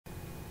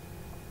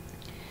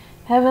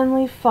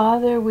Heavenly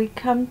Father, we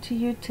come to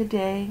you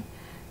today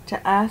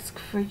to ask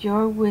for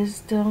your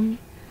wisdom,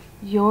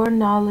 your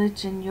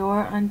knowledge, and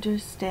your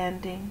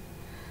understanding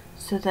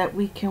so that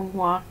we can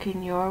walk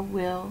in your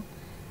will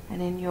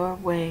and in your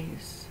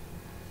ways.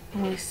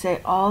 And we say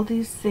all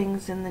these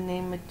things in the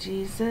name of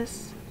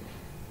Jesus.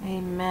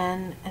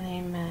 Amen and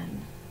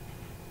amen.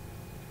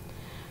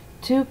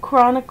 2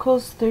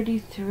 Chronicles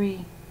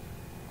 33.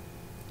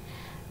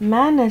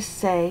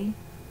 Manasseh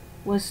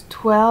was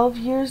 12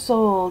 years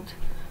old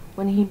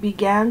when he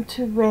began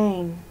to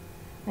reign,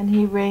 and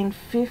he reigned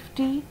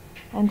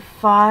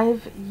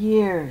 55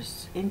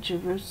 years in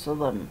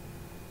Jerusalem,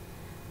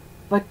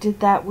 but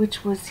did that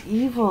which was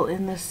evil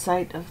in the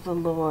sight of the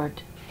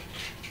Lord,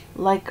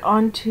 like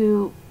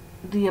unto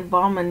the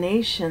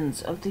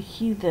abominations of the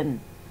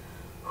heathen,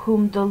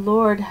 whom the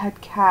Lord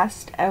had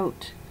cast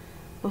out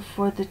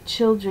before the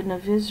children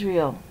of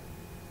Israel.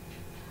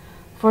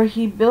 For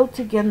he built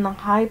again the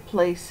high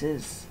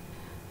places,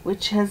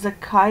 which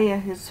Hezekiah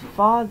his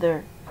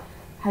father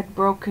had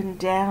broken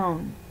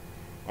down,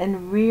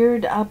 and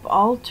reared up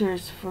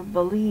altars for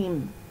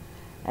Baalim,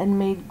 and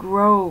made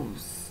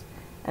groves,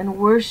 and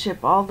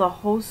worshipped all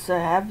the hosts of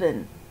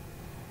heaven,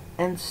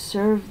 and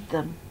served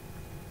them.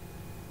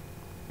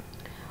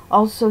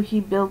 Also he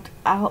built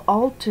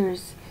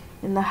altars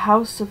in the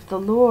house of the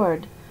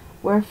Lord,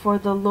 wherefore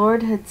the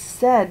Lord had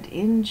said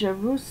in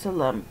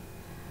Jerusalem,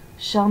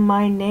 shall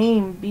my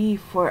name be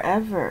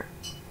forever.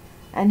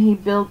 And he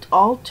built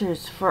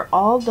altars for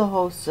all the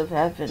hosts of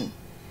heaven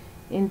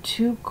in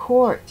 2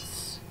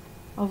 courts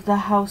of the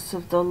house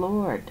of the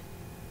Lord.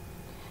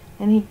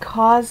 And he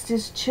caused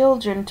his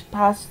children to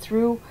pass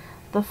through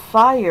the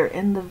fire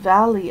in the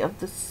valley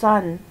of the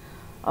son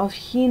of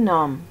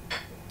Hinnom.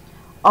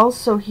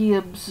 Also he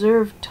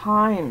observed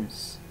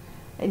times,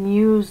 and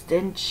used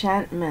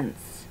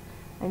enchantments,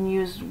 and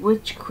used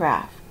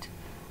witchcraft,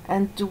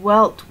 and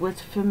dwelt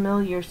with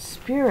familiar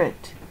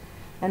spirit,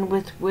 and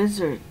with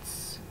wizards.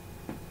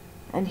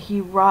 And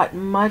he wrought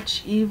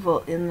much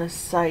evil in the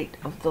sight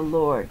of the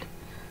Lord,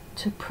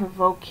 to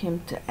provoke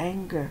him to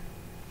anger.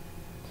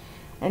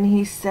 And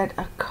he set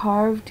a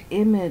carved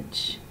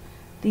image,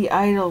 the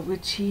idol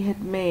which he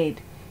had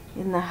made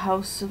in the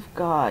house of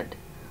God,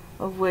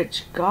 of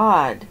which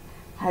God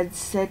had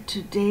said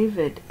to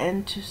David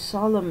and to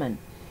Solomon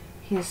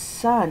his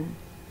son,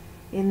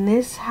 in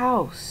this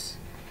house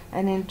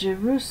and in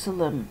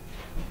Jerusalem,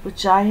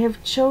 which I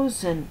have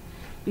chosen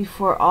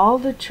before all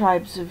the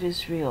tribes of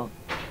Israel,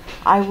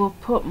 I will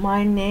put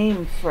my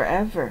name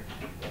forever.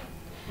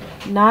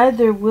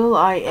 Neither will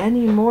I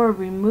any more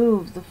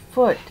remove the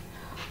foot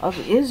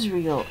of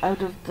Israel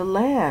out of the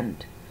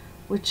land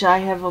which I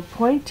have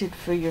appointed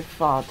for your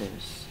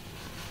fathers,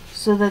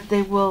 so that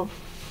they will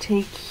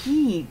take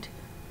heed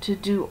to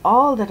do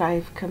all that I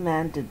have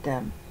commanded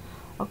them,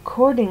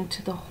 according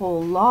to the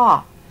whole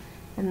law,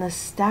 and the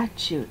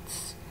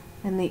statutes,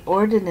 and the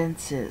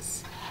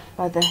ordinances,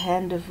 by the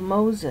hand of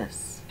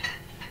Moses.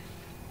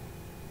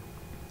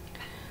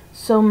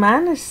 So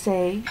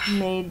Manasseh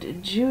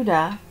made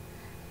Judah,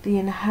 the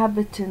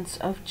inhabitants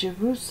of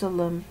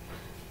Jerusalem,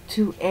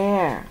 to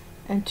err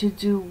and to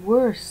do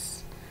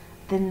worse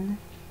than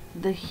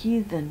the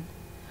heathen,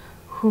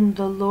 whom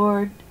the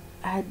Lord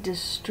had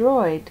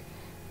destroyed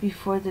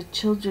before the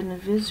children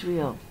of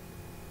Israel.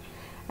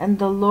 And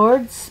the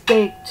Lord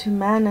spake to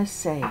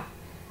Manasseh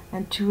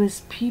and to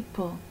his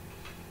people,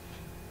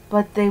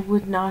 but they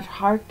would not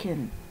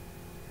hearken.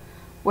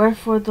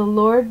 Wherefore the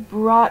Lord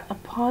brought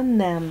upon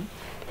them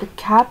the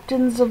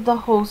captains of the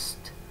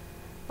host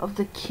of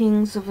the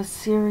kings of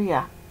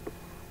Assyria,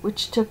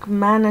 which took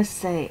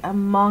Manasseh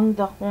among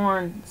the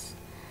horns,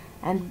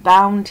 and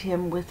bound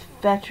him with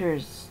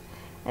fetters,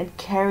 and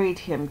carried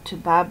him to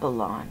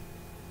Babylon.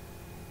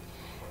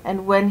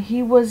 And when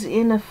he was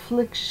in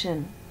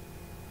affliction,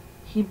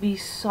 he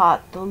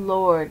besought the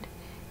Lord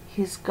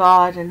his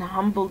God, and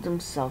humbled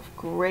himself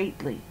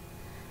greatly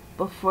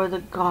before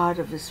the God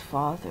of his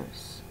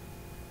fathers,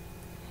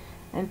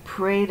 and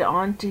prayed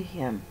unto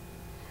him,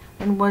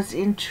 and was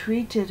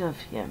entreated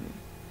of him,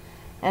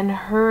 and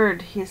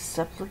heard his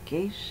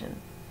supplication,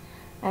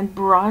 and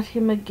brought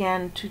him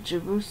again to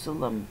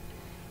Jerusalem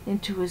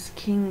into his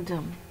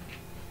kingdom.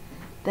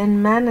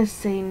 Then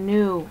Manasseh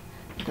knew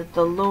that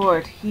the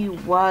Lord, he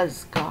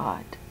was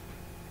God.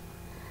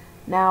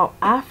 Now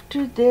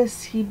after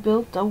this he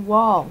built a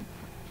wall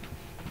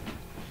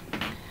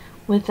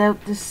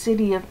without the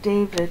city of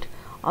David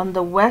on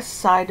the west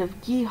side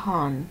of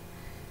Gihon,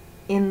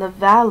 in the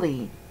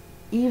valley,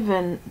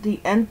 even the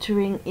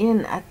entering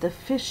in at the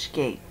fish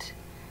gate,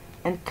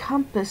 and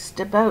compassed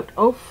about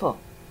Ophel,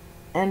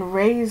 and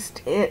raised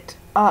it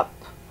up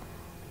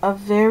a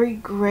very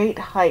great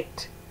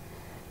height,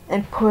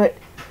 and put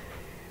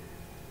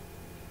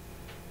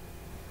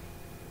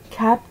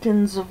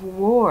captains of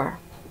war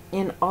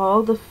in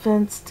all the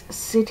fenced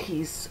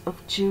cities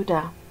of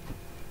Judah.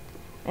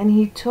 And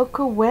he took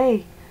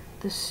away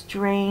the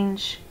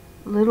strange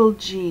little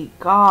g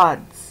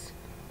gods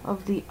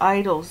of the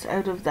idols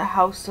out of the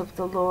house of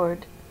the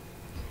Lord,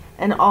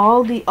 and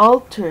all the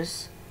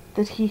altars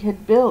that he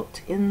had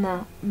built in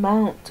the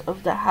mount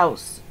of the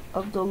house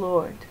of the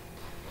Lord,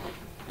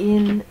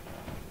 in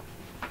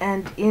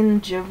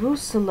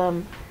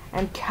Jerusalem,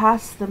 and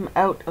cast them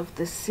out of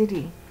the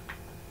city.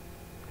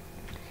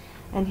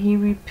 And he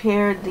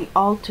repaired the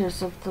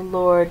altars of the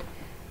Lord,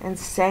 and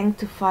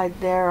sanctified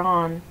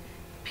thereon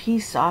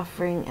peace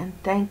offering and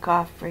thank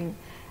offering,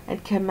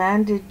 and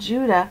commanded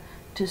Judah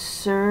to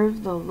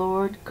serve the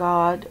Lord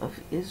God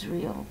of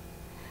Israel.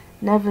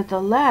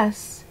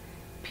 Nevertheless,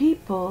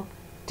 people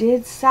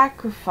did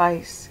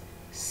sacrifice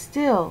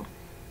still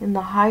in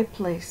the high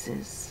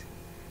places,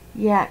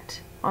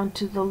 yet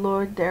unto the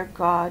Lord their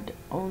God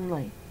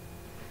only.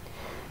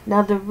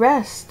 Now the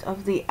rest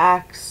of the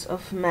acts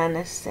of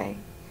Manasseh,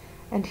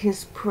 and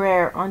his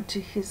prayer unto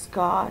his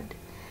God,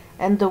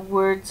 and the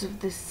words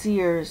of the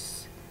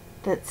seers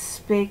that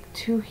spake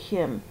to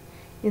him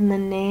in the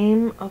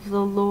name of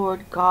the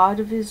Lord God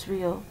of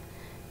Israel,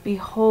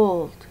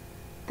 behold,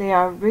 they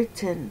are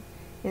written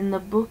in the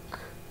book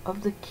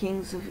of the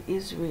kings of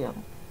Israel.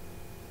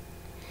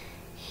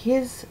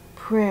 His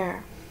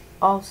prayer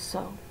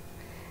also,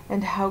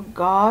 and how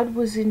God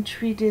was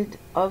entreated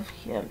of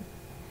him,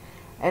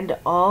 and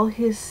all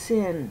his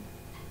sin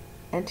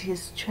and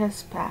his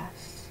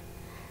trespass,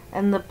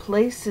 and the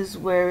places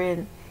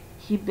wherein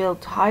he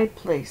built high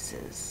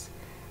places,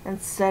 and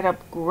set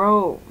up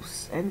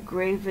groves and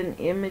graven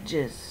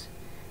images,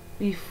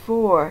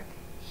 before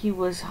he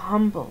was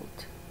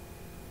humbled.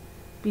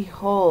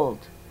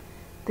 Behold,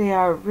 they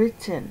are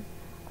written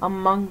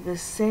among the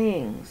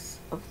sayings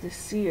of the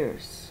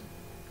seers.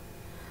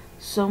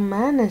 So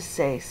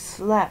Manasseh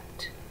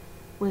slept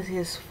with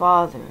his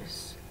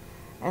fathers,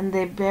 and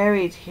they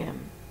buried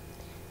him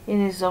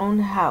in his own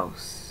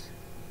house,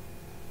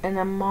 and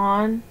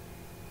Amon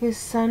his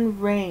son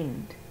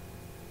reigned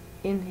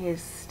in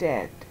his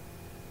stead.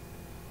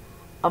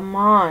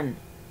 Amon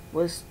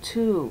was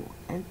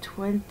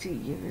 22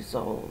 years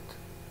old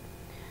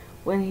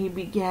when he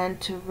began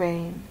to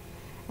reign,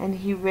 and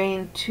he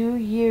reigned 2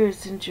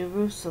 years in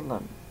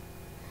Jerusalem.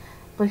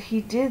 But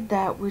he did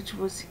that which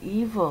was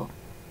evil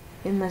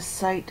in the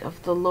sight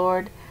of the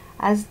Lord,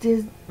 as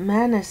did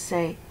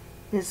Manasseh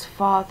his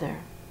father.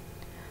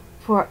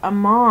 For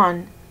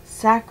Amon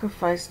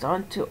sacrificed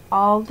unto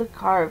all the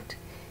carved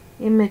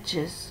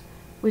images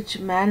which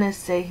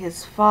Manasseh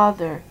his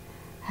father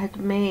had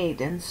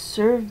made, and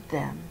served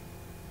them,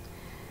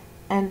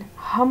 and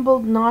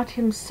humbled not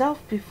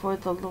himself before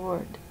the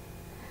Lord,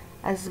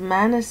 as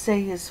Manasseh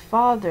his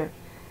father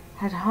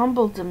had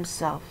humbled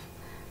himself.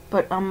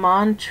 But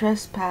Amon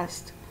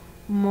trespassed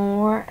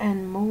more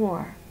and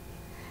more,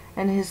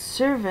 and his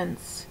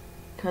servants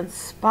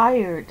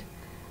conspired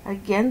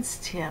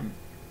against him,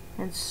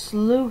 and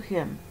slew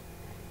him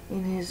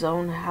in his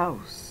own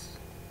house.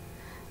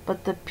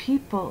 But the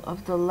people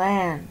of the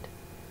land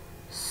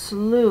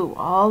slew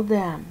all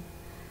them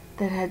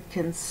that had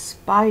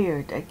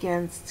conspired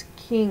against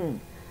King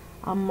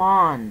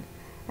Amon,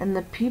 and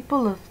the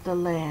people of the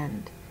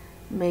land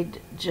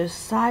made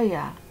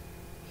Josiah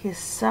his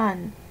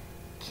son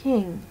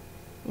king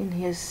in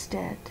his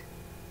stead.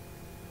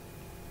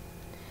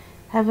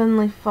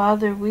 Heavenly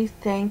Father, we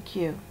thank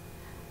you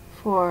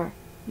for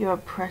your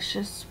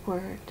precious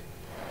word.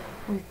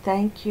 We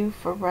thank you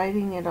for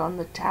writing it on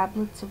the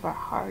tablets of our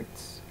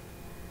hearts.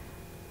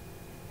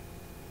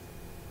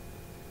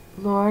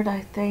 Lord,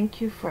 I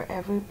thank you for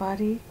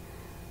everybody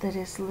that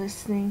is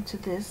listening to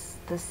this,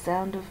 the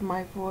sound of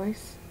my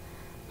voice.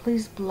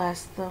 Please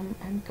bless them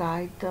and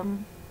guide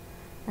them,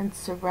 and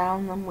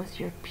surround them with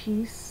your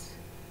peace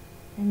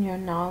and your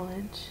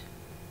knowledge.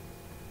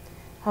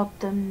 Help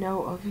them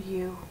know of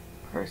you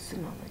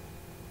personally.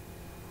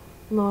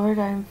 Lord,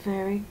 I'm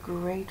very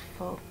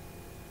grateful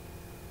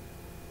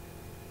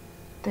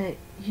that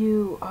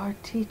you are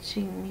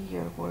teaching me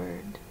your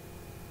word,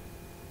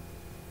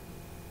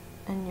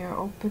 and you're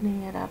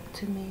opening it up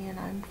to me, and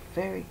I'm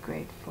very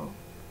grateful.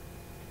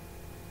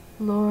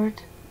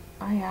 Lord,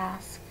 I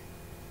ask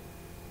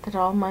that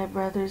all my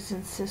brothers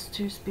and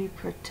sisters be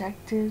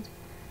protected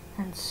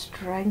and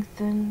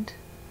strengthened,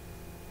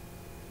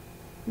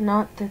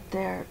 not that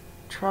their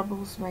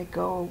troubles may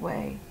go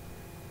away,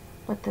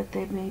 but that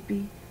they may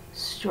be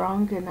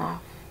strong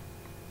enough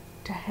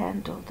to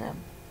handle them,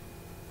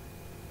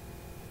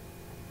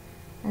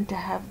 and to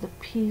have the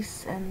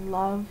peace and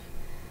love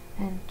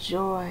and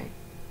joy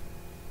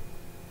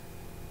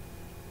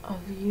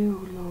of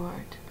you,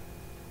 Lord,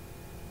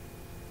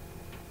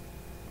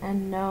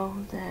 and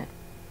know that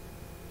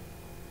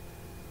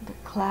the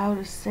cloud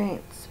of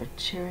saints are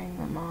cheering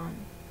them on.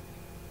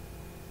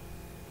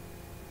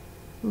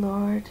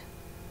 Lord,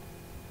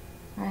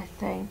 I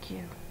thank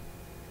you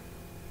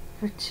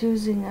for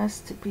choosing us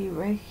to be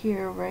right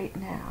here, right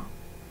now,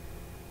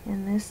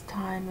 in this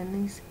time, in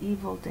these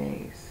evil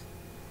days,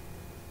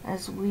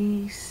 as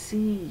we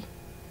see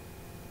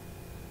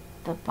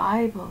the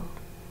Bible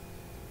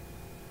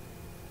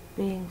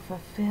being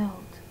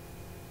fulfilled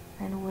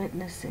and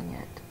witnessing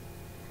it.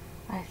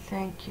 I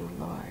thank you,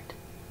 Lord,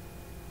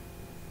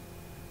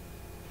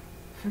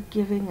 for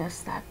giving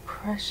us that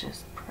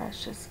precious,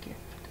 precious gift.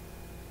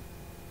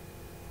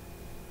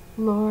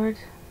 Lord,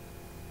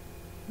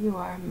 you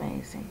are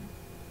amazing,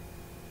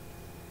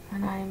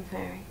 and I am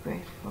very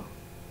grateful.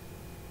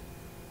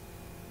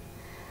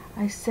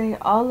 I say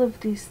all of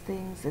these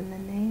things in the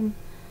name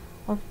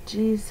of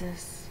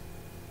Jesus,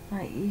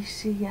 my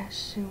Ishi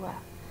Yeshua,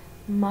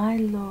 my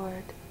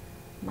Lord,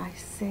 my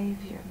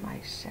Savior, my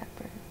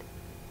Shepherd,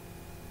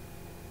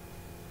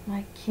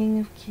 my King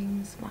of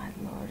Kings, my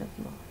Lord of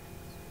Lords.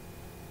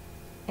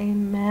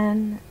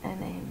 Amen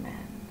and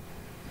amen.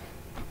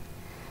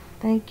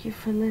 Thank you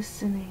for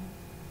listening.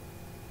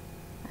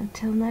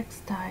 Until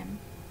next time,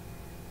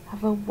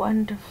 have a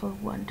wonderful,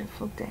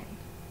 wonderful day.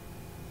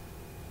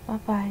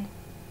 Bye-bye.